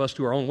every one of us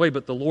to our own way,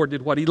 but the Lord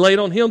did what? He laid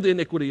on him the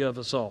iniquity of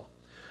us all.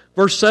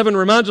 Verse 7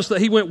 reminds us that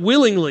he went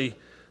willingly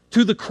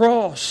to the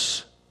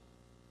cross.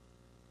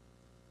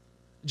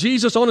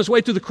 Jesus, on his way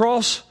to the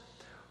cross,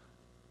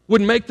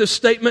 would make this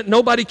statement,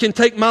 nobody can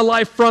take my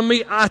life from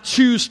me. I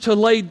choose to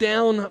lay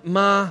down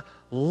my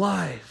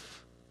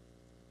life.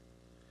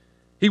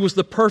 He was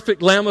the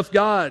perfect Lamb of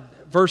God,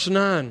 verse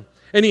 9.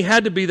 And he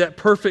had to be that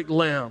perfect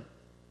Lamb.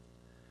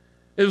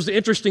 It was the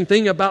interesting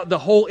thing about the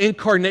whole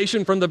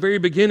incarnation from the very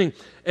beginning.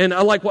 And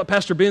I like what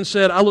Pastor Ben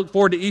said. I look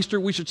forward to Easter.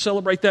 We should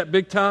celebrate that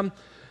big time.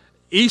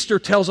 Easter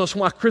tells us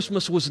why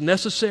Christmas was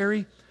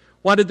necessary.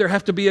 Why did there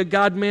have to be a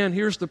God-man?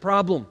 Here's the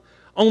problem.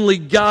 Only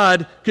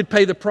God could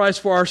pay the price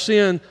for our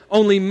sin.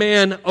 Only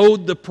man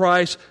owed the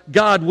price.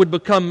 God would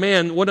become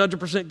man,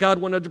 100% God,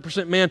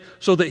 100% man,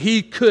 so that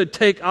he could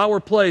take our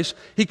place.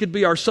 He could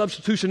be our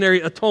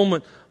substitutionary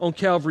atonement on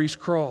Calvary's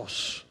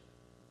cross.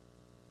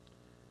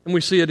 And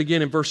we see it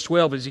again in verse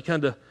 12 as he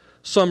kind of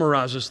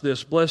summarizes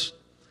this.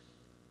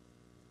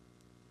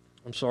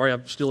 I'm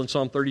still in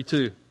Psalm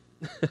 32.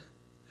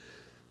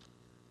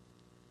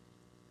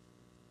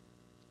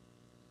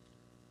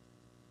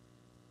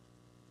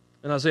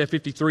 In Isaiah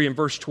 53 and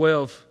verse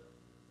 12,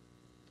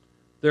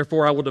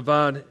 therefore I will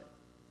divide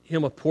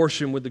him a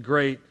portion with the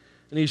great,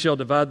 and he shall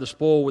divide the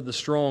spoil with the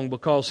strong,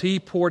 because he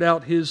poured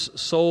out his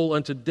soul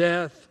unto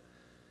death,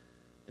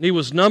 and he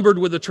was numbered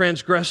with the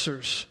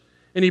transgressors,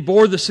 and he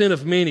bore the sin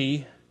of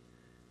many,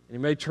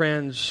 and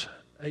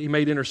he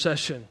made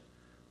intercession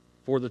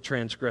for the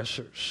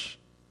transgressors.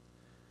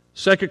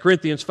 2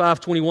 Corinthians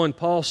 5:21,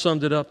 Paul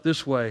summed it up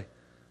this way: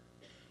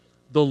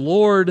 the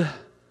Lord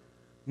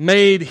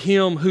made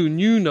him who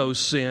knew no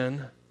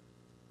sin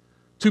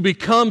to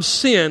become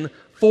sin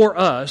for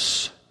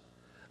us,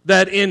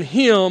 that in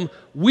him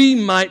we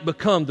might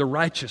become the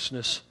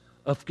righteousness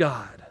of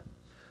God.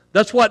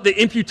 That's what the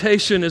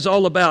imputation is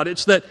all about.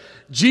 It's that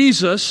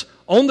Jesus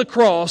on the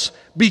cross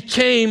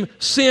became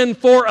sin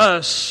for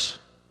us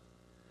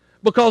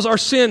because our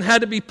sin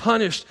had to be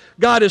punished.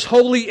 God is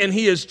holy and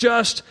he is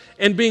just,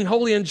 and being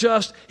holy and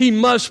just, he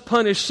must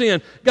punish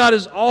sin. God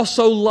is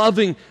also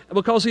loving.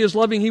 Because he is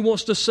loving, he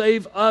wants to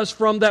save us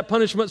from that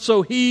punishment.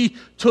 So he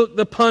took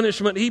the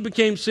punishment. He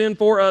became sin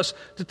for us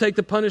to take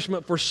the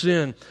punishment for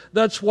sin.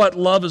 That's what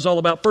love is all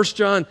about. 1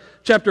 John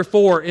chapter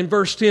 4 in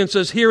verse 10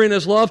 says, herein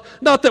is love,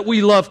 not that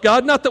we love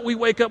God, not that we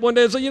wake up one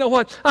day and say, you know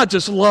what, I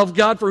just love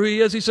God for who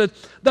he is. He said,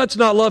 that's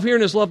not love.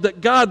 Herein is love, that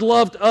God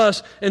loved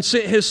us and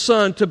sent his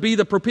Son to be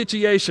the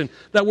propitiation.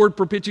 That word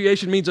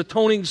propitiation means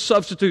atoning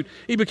substitute.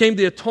 He became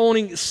the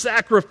atoning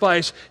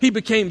sacrifice. He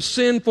became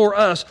sin for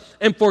us.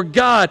 And for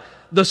God,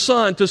 the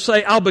Son, to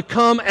say, I'll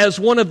become as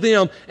one of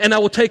them, and I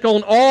will take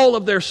on all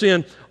of their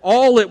sin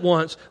all at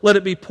once. Let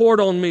it be poured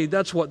on me.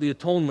 That's what the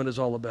atonement is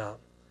all about.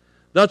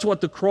 That's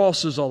what the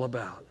cross is all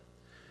about.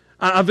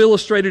 I've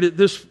illustrated it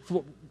this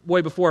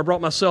way before. I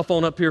brought my cell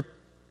phone up here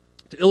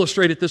to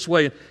illustrate it this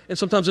way, and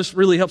sometimes this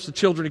really helps the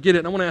children to get it.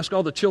 And I want to ask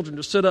all the children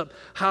to sit up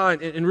high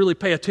and really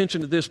pay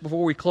attention to this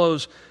before we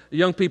close.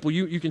 Young people,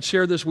 you can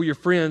share this with your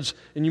friends,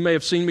 and you may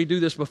have seen me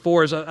do this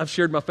before as I've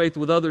shared my faith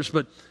with others,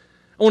 but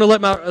I want to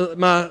let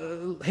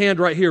my hand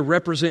right here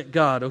represent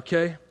God,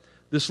 okay?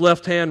 This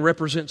left hand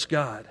represents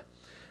God.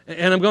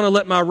 And I'm going to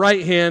let my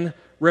right hand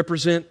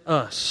represent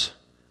us,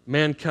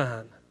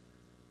 mankind.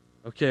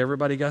 Okay,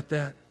 everybody got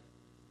that?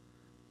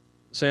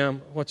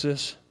 Sam, what's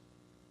this?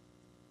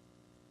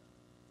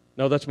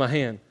 No, that's my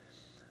hand.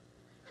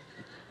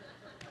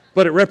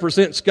 But it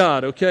represents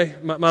God, okay?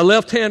 My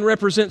left hand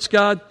represents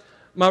God.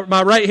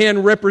 My right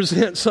hand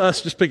represents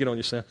us. Just picking on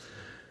you, Sam.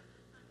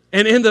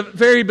 And in the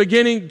very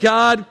beginning,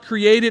 God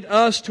created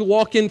us to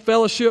walk in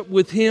fellowship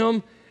with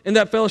him. And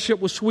that fellowship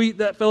was sweet.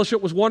 That fellowship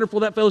was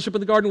wonderful. That fellowship in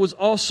the garden was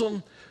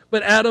awesome.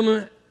 But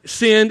Adam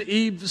sinned.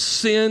 Eve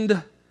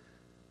sinned.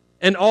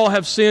 And all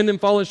have sinned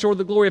and fallen short of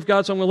the glory of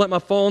God. So I'm going to let my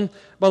phone,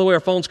 by the way, our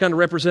phones kind of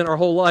represent our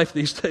whole life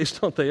these days,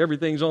 don't they?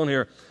 Everything's on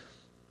here.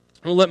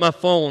 I'm going to let my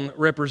phone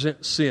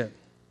represent sin.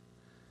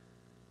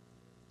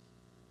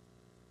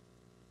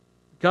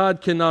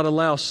 God cannot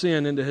allow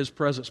sin into His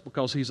presence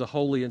because He's a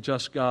holy and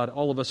just God.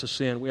 All of us have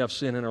sinned. We have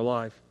sin in our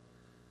life.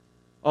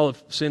 All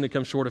have sinned and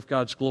come short of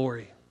God's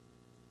glory.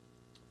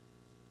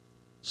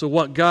 So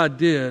what God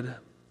did,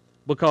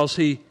 because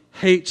He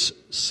hates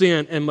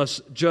sin and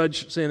must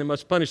judge sin and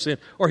must punish sin,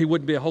 or He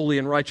wouldn't be a holy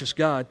and righteous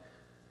God,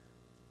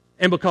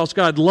 and because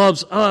God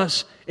loves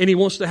us and He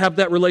wants to have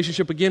that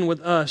relationship again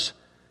with us,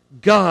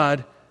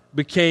 God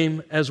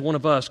became as one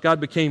of us. God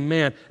became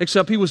man,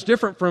 except He was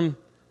different from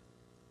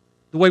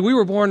the way we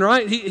were born,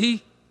 right?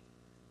 He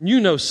knew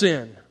no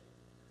sin.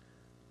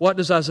 What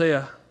does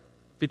Isaiah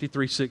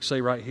 53:6 say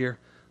right here?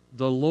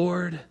 The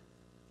Lord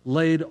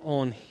laid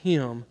on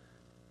Him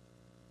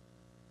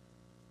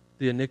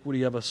the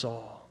iniquity of us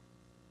all.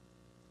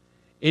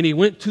 And He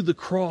went to the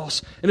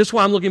cross. And that's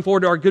why I'm looking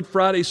forward to our Good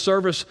Friday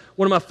service.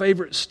 One of my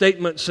favorite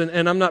statements,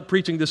 and I'm not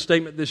preaching this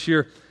statement this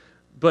year,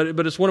 but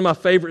it's one of my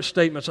favorite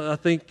statements. I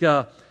think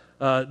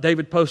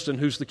David Poston,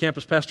 who's the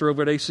campus pastor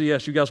over at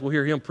ACS, you guys will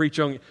hear him preach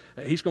on,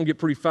 he's going to get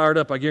pretty fired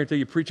up, I guarantee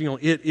you, preaching on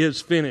 "It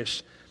is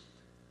finished."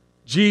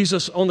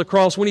 Jesus on the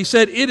cross, when He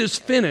said, "It is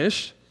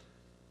finished,"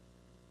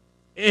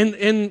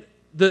 in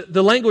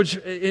the language,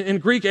 in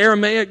Greek,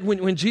 Aramaic,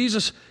 when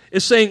Jesus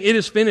is saying "it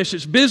is finished,"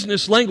 it's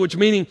business language,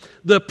 meaning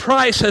the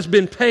price has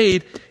been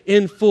paid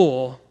in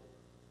full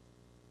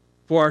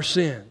for our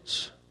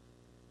sins.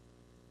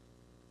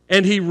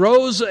 And He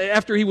rose,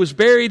 after He was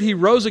buried, He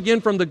rose again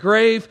from the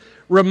grave,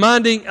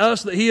 reminding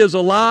us that He is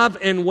alive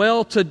and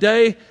well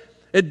today.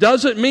 It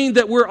doesn't mean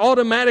that we're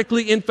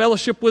automatically in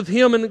fellowship with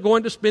Him and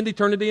going to spend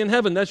eternity in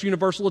heaven. That's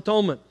universal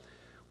atonement.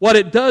 What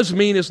it does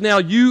mean is now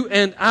you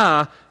and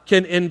I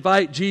can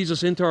invite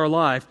Jesus into our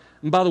life.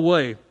 And by the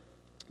way,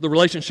 the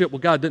relationship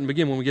with God didn't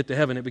begin when we get to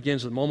heaven. It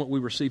begins the moment we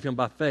receive Him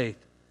by faith.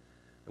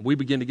 And we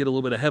begin to get a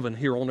little bit of heaven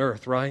here on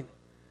earth, right?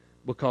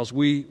 Because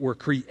we were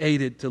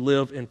created to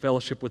live in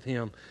fellowship with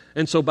Him.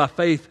 And so by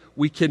faith,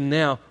 we can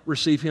now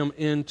receive Him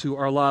into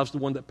our lives, the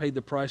one that paid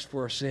the price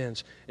for our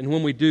sins. And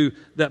when we do,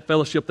 that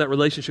fellowship, that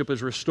relationship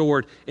is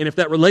restored. And if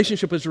that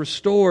relationship is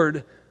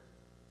restored,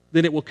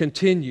 then it will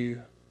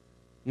continue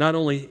not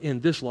only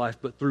in this life,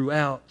 but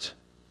throughout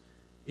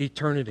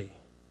eternity.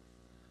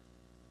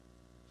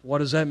 What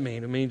does that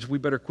mean? It means we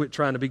better quit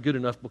trying to be good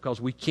enough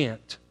because we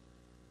can't.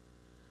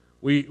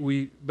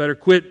 We better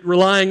quit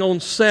relying on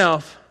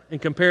self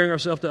and comparing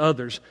ourselves to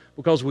others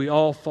because we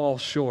all fall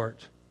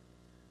short.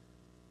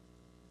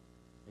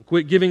 And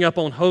quit giving up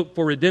on hope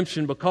for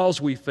redemption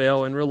because we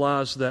fail and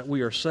realize that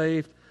we are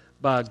saved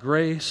by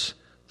grace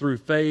through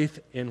faith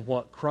in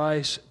what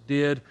Christ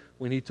did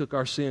when He took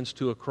our sins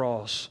to a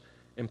cross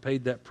and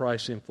paid that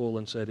price in full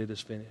and said, "It is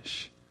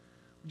finished."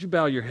 Would you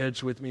bow your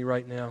heads with me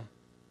right now?